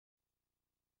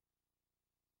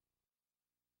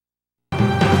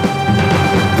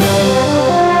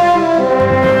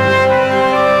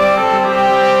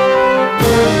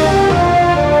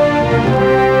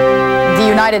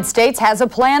United States has a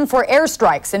plan for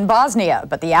airstrikes in Bosnia,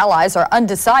 but the Allies are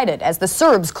undecided as the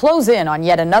Serbs close in on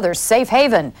yet another safe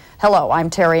haven. Hello, I'm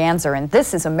Terry Anzur, and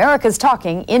this is America's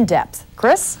Talking in Depth.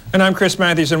 Chris? And I'm Chris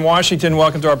Matthews in Washington.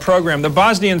 Welcome to our program. The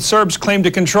Bosnian Serbs claim to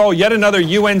control yet another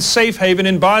UN safe haven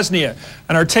in Bosnia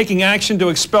and are taking action to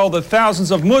expel the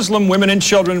thousands of Muslim women and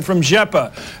children from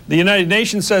Zepa. The United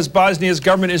Nations says Bosnia's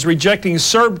government is rejecting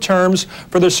Serb terms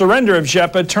for the surrender of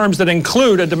Zepa, terms that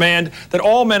include a demand that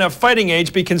all men of fighting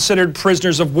age be considered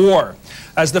prisoners of war.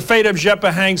 As the fate of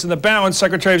Zepa hangs in the balance,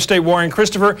 Secretary of State Warren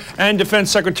Christopher and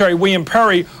Defense Secretary William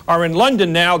Perry are in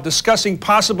London now discussing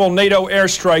possible NATO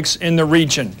airstrikes in the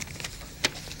region.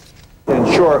 In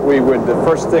short, the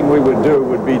first thing we would do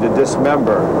would be to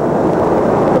dismember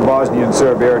the Bosnian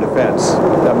Serb air defense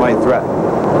that might threaten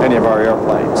any of our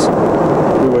airplanes.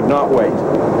 We would not wait.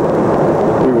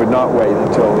 We would not wait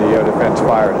until the air defense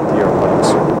fired at the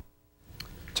airplanes.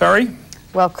 Terry?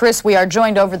 Well, Chris, we are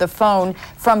joined over the phone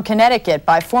from Connecticut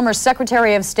by former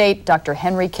Secretary of State Dr.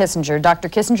 Henry Kissinger. Dr.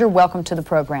 Kissinger, welcome to the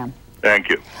program. Thank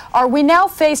you. Are we now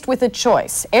faced with a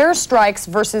choice, airstrikes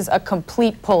versus a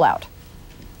complete pullout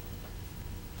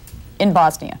in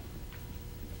Bosnia?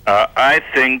 I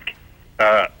think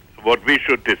what we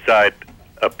should decide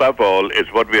above all is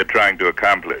what we are trying to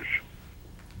accomplish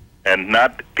and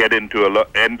not get into an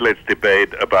endless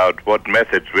debate about what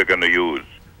methods we're going to use.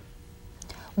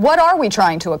 What are we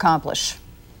trying to accomplish?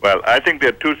 Well, I think there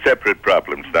are two separate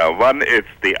problems now. One is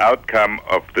the outcome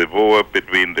of the war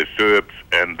between the Serbs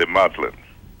and the Muslims.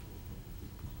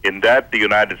 In that, the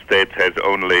United States has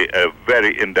only a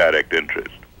very indirect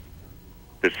interest.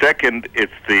 The second is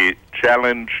the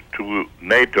challenge to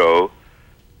NATO,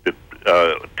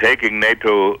 taking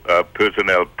NATO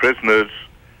personnel prisoners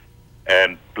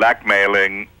and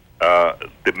blackmailing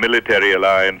the military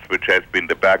alliance, which has been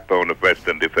the backbone of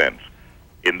Western defense.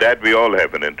 In that, we all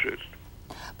have an interest.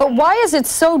 But why is it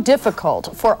so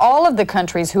difficult for all of the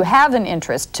countries who have an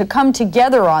interest to come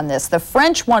together on this? The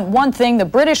French want one thing, the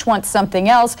British want something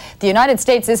else. The United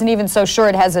States isn't even so sure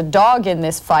it has a dog in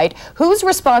this fight. Whose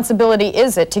responsibility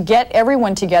is it to get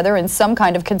everyone together in some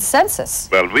kind of consensus?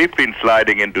 Well, we've been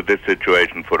sliding into this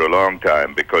situation for a long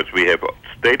time because we have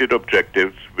stated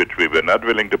objectives which we were not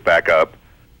willing to back up,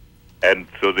 and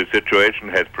so the situation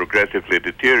has progressively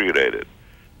deteriorated.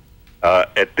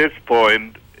 At this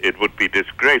point, it would be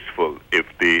disgraceful if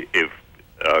the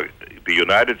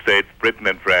United States, Britain,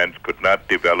 and France could not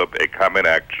develop a common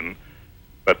action.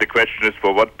 But the question is,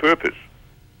 for what purpose?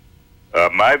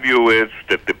 My view is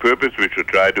that the purpose we should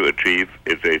try to achieve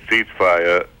is a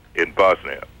ceasefire in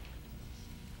Bosnia.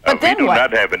 But then we do what?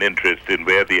 not have an interest in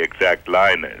where the exact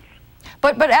line is.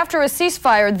 But after a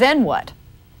ceasefire, then what?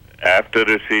 After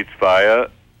the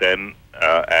ceasefire, then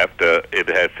after it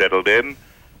has settled in,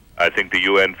 I think the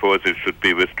UN forces should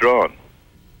be withdrawn.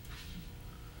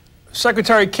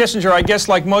 Secretary Kissinger, I guess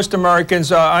like most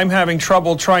Americans, I'm having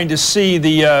trouble trying to see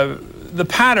the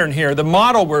pattern here, the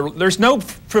model where there's no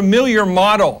familiar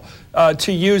model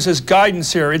to use as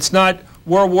guidance here. It's not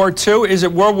World War II. Is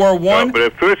it World War I? No,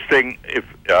 but the first thing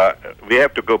we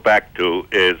have to go back to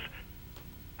is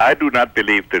I do not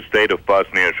believe the state of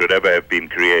Bosnia should ever have been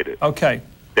created. Okay.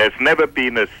 There's never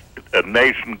been a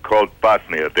nation called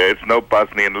Bosnia. There is no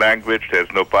Bosnian language.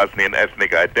 There's no Bosnian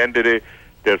ethnic identity.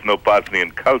 There's no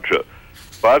Bosnian culture.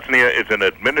 Bosnia is an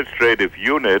administrative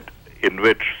unit in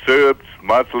which Serbs,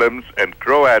 Muslims, and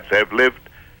Croats have lived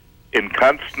in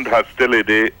constant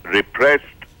hostility, repressed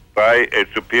by a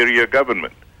superior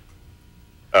government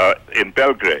in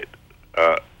Belgrade.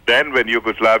 Then when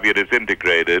Yugoslavia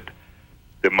disintegrated,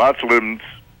 the Muslims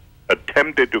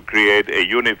attempted to create a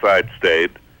unified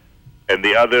state, and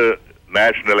the other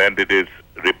national entities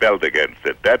rebelled against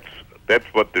it. That's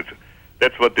what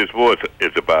this war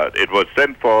is about. It was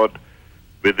sent forth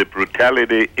with the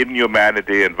brutality,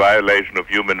 inhumanity, and violation of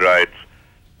human rights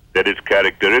that is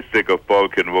characteristic of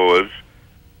Balkan wars,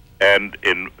 and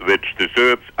in which the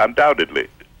Serbs undoubtedly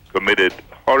committed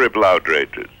horrible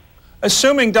outrages.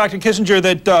 Assuming, Dr. Kissinger,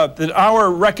 that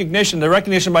our recognition, the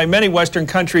recognition by many Western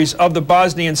countries of the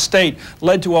Bosnian state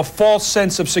led to a false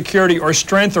sense of security or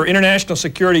strength or international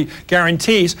security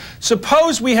guarantees,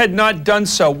 suppose we had not done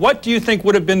so, what do you think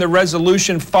would have been the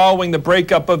resolution following the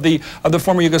breakup of the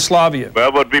former Yugoslavia?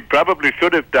 Well, what we probably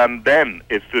should have done then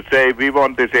is to say we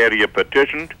want this area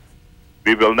partitioned.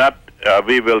 We will not.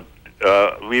 We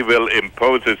will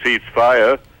impose a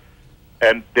ceasefire,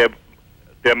 and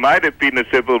there might have been a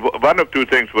civil war. One of two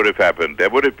things would have happened. There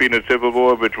would have been a civil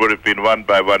war which would have been won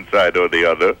by one side or the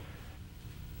other,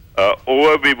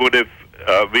 or we would have,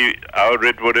 our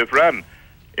writ would have run.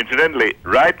 Incidentally,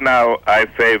 right now I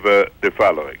favor the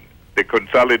following. the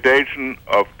consolidation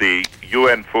of the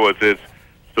UN forces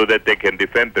so that they can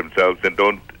defend themselves and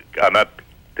are not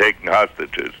taking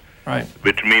hostages. Right.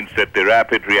 Which means that the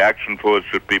rapid reaction force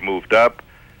should be moved up,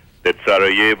 that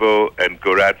Sarajevo and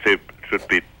Gorazde should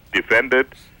be defended,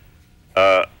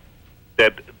 that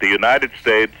the United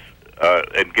States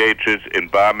engages in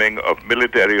bombing of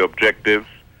military objectives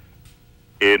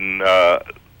in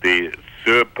the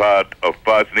Serb part of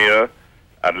Bosnia,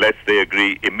 unless they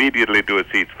agree immediately to a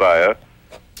ceasefire.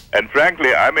 And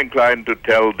frankly, I'm inclined to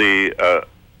tell the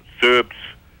Serbs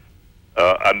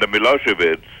under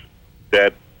Milosevic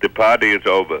that the party is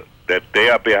over, that they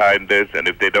are behind this, and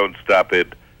if they don't stop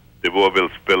it, the war will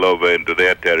spill over into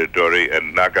their territory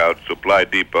and knock out supply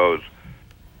depots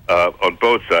on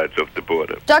both sides of the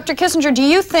border. Dr. Kissinger, do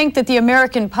you think that the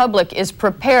American public is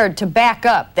prepared to back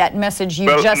up that message you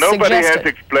just suggested? Well, nobody has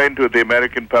explained to the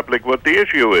American public what the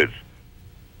issue is.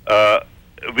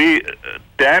 We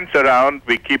dance around,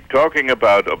 we keep talking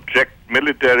about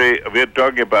we're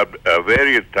talking about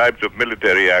various types of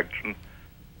military action.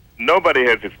 Nobody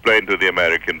has explained to the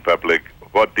American public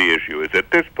what the issue is.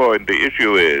 At this point, the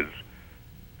issue is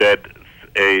that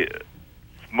a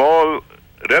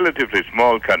relatively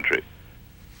small country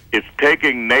is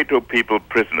taking NATO people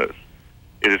prisoners.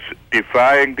 It is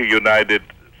defying the United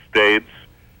States,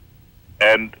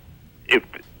 and if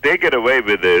they get away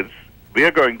with this, we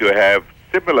are going to have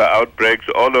similar outbreaks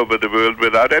all over the world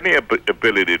without any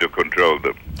ability to control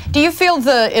them. Do you feel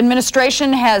the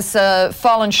administration has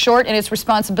fallen short in its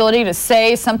responsibility to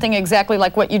say something exactly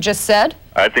like what you just said?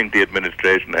 I think the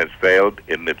administration has failed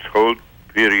in its whole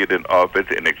period in office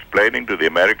in explaining to the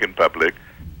American public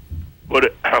what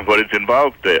is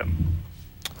involved there.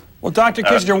 Well, Dr.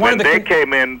 Kissinger, when they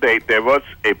came in, there was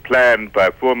a plan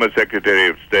by former Secretary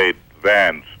of State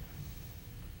Vance,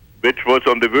 which was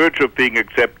on the verge of being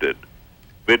accepted,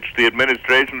 which the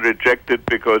administration rejected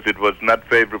because it was not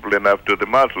favorable enough to the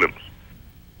Muslims.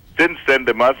 Since then,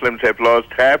 the Muslims have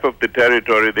lost half of the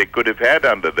territory they could have had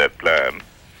under that plan,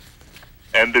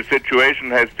 and the situation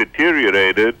has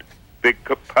deteriorated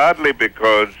partly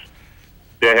because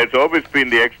there has always been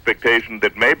the expectation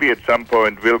that maybe at some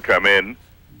point we'll come in,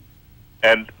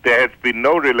 and there has been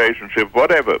no relationship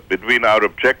whatever between our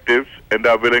objectives and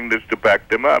our willingness to back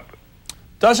them up.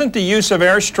 Doesn't the use of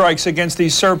airstrikes against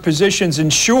these Serb positions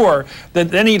ensure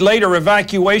that any later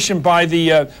evacuation by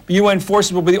the UN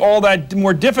forces will be all that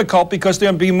more difficult because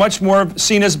they'll be much more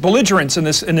seen as belligerents in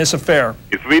this affair?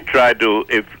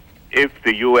 If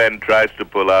the UN tries to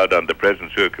pull out under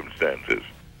present circumstances,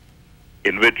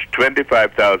 in which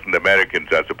 25,000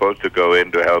 Americans are supposed to go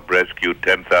in to help rescue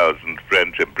 10,000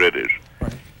 French and British,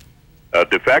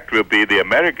 the fact will be the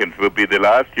Americans will be the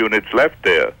last units left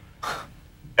there.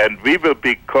 And we will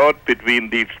be caught between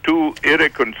these two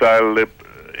irreconcilable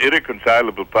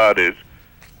parties,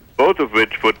 both of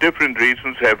which, for different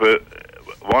reasons,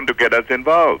 want to get us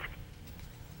involved.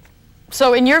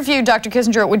 So in your view, Dr.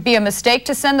 Kissinger, it would be a mistake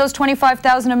to send those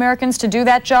 25,000 Americans to do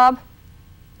that job?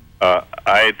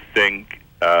 I think,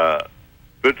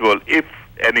 first of all, if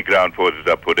any ground forces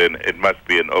are put in, it must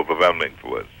be an overwhelming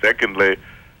force. Secondly,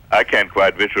 I can't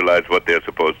quite visualize what they're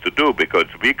supposed to do, because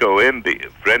we go in, the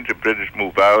French and British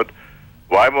move out.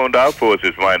 Why won't our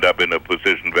forces wind up in a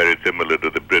position very similar to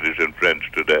the British and French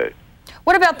today?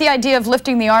 What about the idea of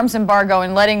lifting the arms embargo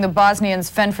and letting the Bosnians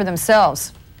fend for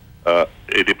themselves?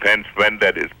 It depends when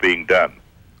that is being done.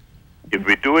 If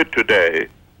we do it today,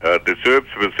 the Serbs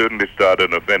will certainly start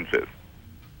an offensive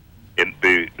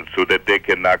so that they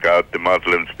can knock out the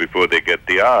Muslims before they get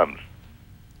the arms.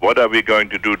 What are we going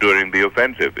to do during the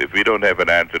offensive? If we don't have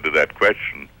an answer to that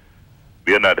question,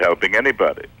 we are not helping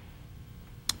anybody.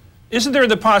 Isn't there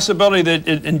the possibility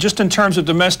that, just in terms of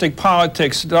domestic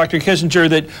politics, Dr. Kissinger,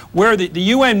 that where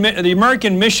the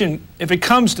American mission, if it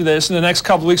comes to this in the next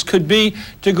couple of weeks, could be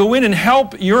to go in and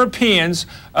help Europeans,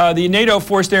 the NATO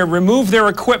force there, remove their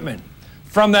equipment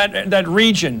from that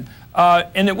region,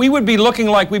 and that we would be looking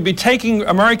like we'd be taking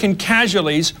American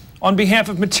casualties on behalf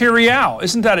of material?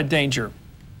 Isn't that a danger?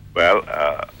 Well,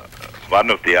 one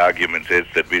of the arguments is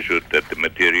that the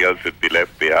material should be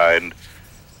left behind,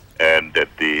 and that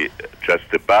just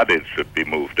the bodies should be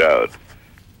moved out.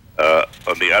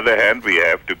 On the other hand, we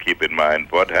have to keep in mind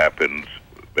what happens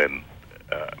when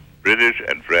British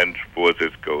and French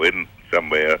forces go in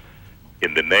somewhere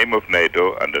in the name of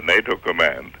NATO, under NATO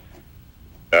command,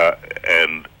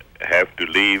 and have to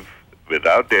leave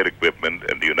without their equipment,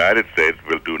 and the United States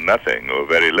will do nothing or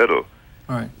very little.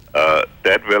 All right.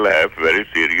 That will have very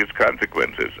serious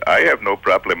consequences. I have no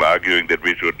problem arguing that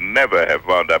we should never have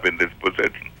wound up in this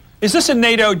position. Is this a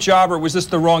NATO job, or was this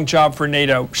the wrong job for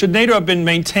NATO? Should NATO have been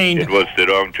maintained? It was the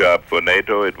wrong job for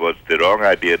NATO. It was the wrong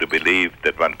idea to believe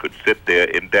that one could sit there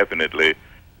indefinitely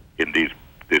in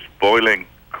this boiling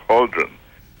cauldron.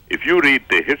 If you read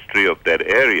the history of that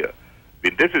area, I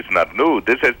mean, this is not new.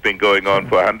 This has been going on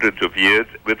for hundreds of years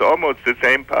with almost the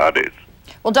same parties.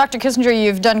 Well, Dr. Kissinger,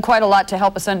 you've done quite a lot to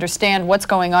help us understand what's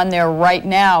going on there right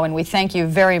now, and we thank you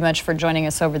very much for joining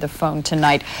us over the phone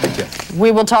tonight. Thank you.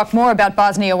 We will talk more about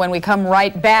Bosnia when we come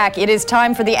right back. It is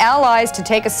time for the Allies to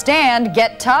take a stand.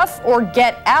 Get tough or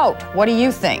get out. What do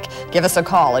you think? Give us a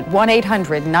call at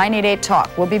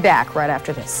 1-800-988-TALK. We'll be back right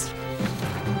after this.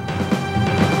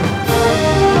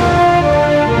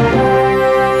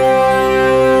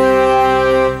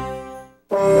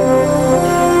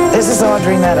 This is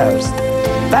Audrey Meadows.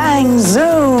 Bang,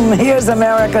 zoom, here's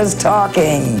America's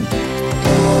talking.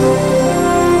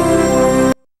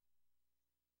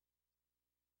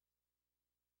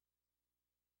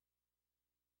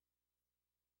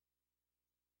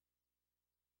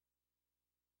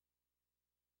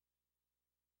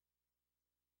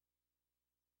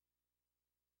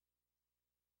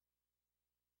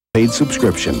 Paid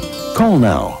subscription. Call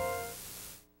now.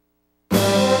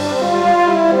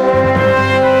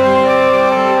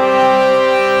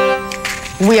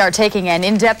 We are taking an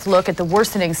in-depth look at the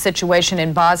worsening situation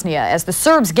in Bosnia as the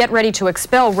Serbs get ready to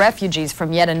expel refugees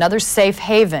from yet another safe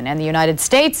haven, and the United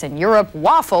States and Europe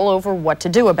waffle over what to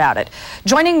do about it.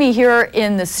 Joining me here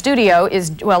in the studio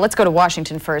is, well, let's go to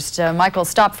Washington first. Michael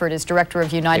Stopford is Director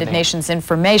of United Nations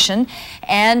Information,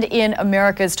 and in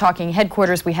America's Talking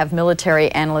headquarters we have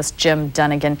military analyst Jim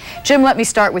Dunnigan. Jim, let me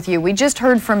start with you. We just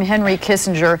heard from Henry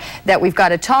Kissinger that we've got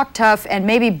to talk tough and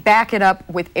maybe back it up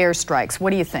with airstrikes. What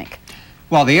do you think?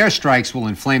 Well, the airstrikes will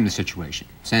inflame the situation,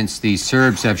 since the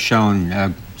Serbs have shown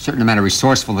a certain amount of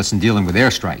resourcefulness in dealing with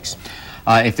airstrikes.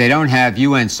 If they don't have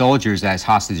UN soldiers as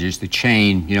hostages to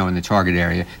chain, in the target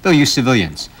area, they'll use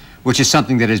civilians, which is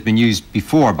something that has been used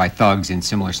before by thugs in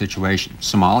similar situations,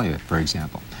 Somalia, for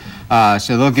example.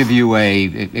 So they'll give you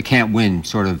a can't-win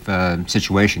sort of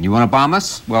situation. You want to bomb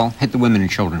us? Well, hit the women and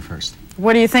children first.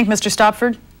 What do you think, Mr.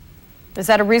 Stopford? Is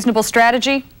that a reasonable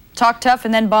strategy? Talk tough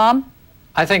and then bomb?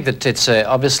 I think that it's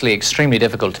obviously extremely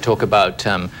difficult to talk about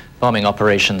bombing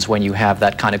operations when you have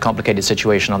that kind of complicated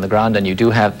situation on the ground and you do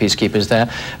have peacekeepers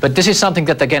there. But this is something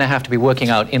that they're going to have to be working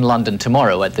out in London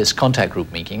tomorrow at this contact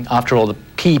group meeting. After all, the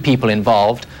key people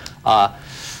involved are,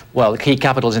 well, the key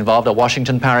capitals involved are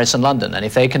Washington, Paris, and London. And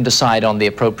if they can decide on the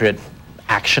appropriate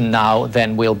action now,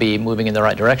 then we'll be moving in the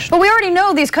right direction. But we already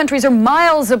know these countries are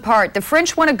miles apart. The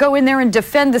French want to go in there and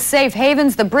defend the safe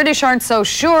havens. The British aren't so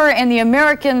sure, and the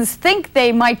Americans think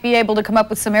they might be able to come up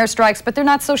with some airstrikes, but they're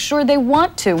not so sure they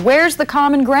want to. Where's the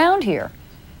common ground here?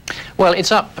 Well,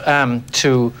 it's up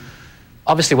to,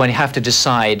 obviously, when you have to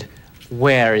decide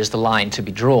where is the line to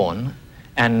be drawn.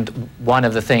 And one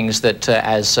of the things that,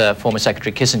 as former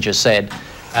Secretary Kissinger said,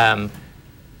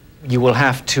 you will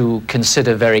have to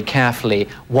consider very carefully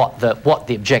what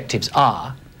the objectives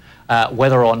are,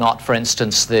 whether or not, for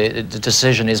instance, the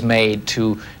decision is made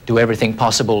to do everything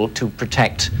possible to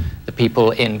protect the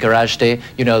people in Garajde,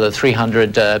 the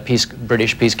 300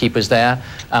 British peacekeepers there,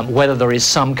 whether there is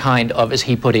some kind of, as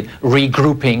he put it,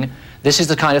 regrouping. This is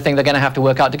the kind of thing they're going to have to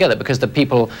work out together, because the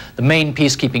main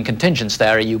peacekeeping contingents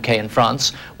there are UK and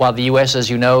France, while the US, as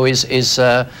you know, is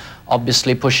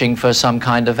obviously pushing for some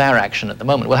kind of air action at the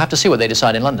moment. We'll have to see what they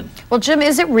decide in London. Well, Jim,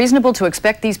 is it reasonable to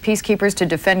expect these peacekeepers to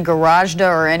defend Garajda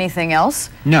or anything else?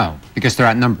 No, because they're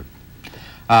outnumbered.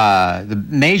 The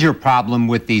major problem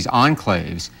with these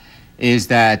enclaves is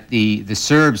that the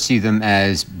Serbs see them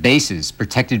as bases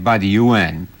protected by the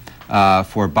UN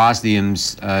for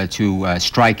Bosnians to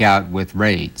strike out with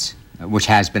raids, which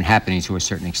has been happening to a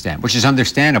certain extent, which is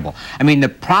understandable. I mean, the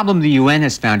problem the UN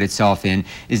has found itself in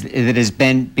is that it has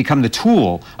become the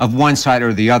tool of one side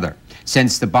or the other.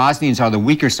 Since the Bosnians are the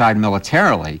weaker side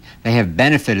militarily, they have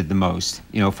benefited the most,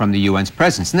 from the UN's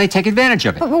presence, and they take advantage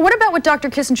of it. But what about what Dr.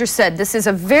 Kissinger said? This is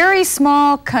a very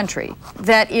small country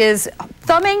that is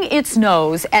thumbing its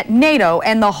nose at NATO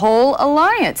and the whole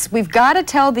alliance. We've got to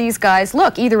tell these guys,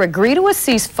 look, either agree to a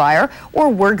ceasefire or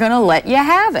we're going to let you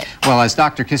have it. Well, as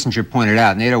Dr. Kissinger pointed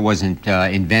out, NATO wasn't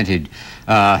invented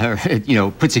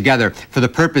put together for the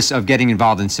purpose of getting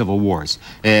involved in civil wars.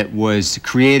 It was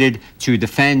created to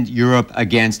defend Europe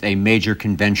against a major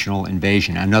conventional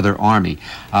invasion, another army.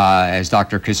 As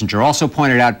Dr. Kissinger also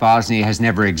pointed out, Bosnia has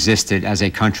never existed as a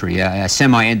country, a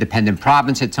semi-independent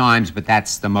province at times, but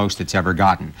that's the most it's ever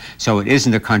gotten. So it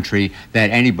isn't a country that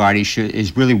anybody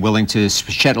is really willing to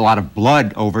shed a lot of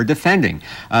blood over defending.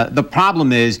 The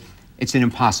problem is, it's an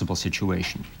impossible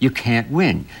situation. You can't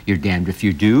win. You're damned if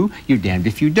you do, you're damned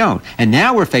if you don't. And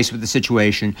now we're faced with the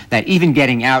situation that even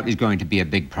getting out is going to be a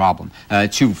big problem.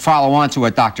 To follow on to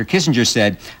what Dr. Kissinger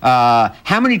said,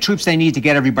 how many troops they need to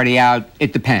get everybody out,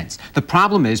 it depends. The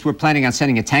problem is we're planning on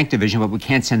sending a tank division, but we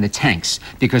can't send the tanks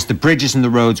because the bridges and the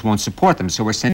roads won't support them. So we're sending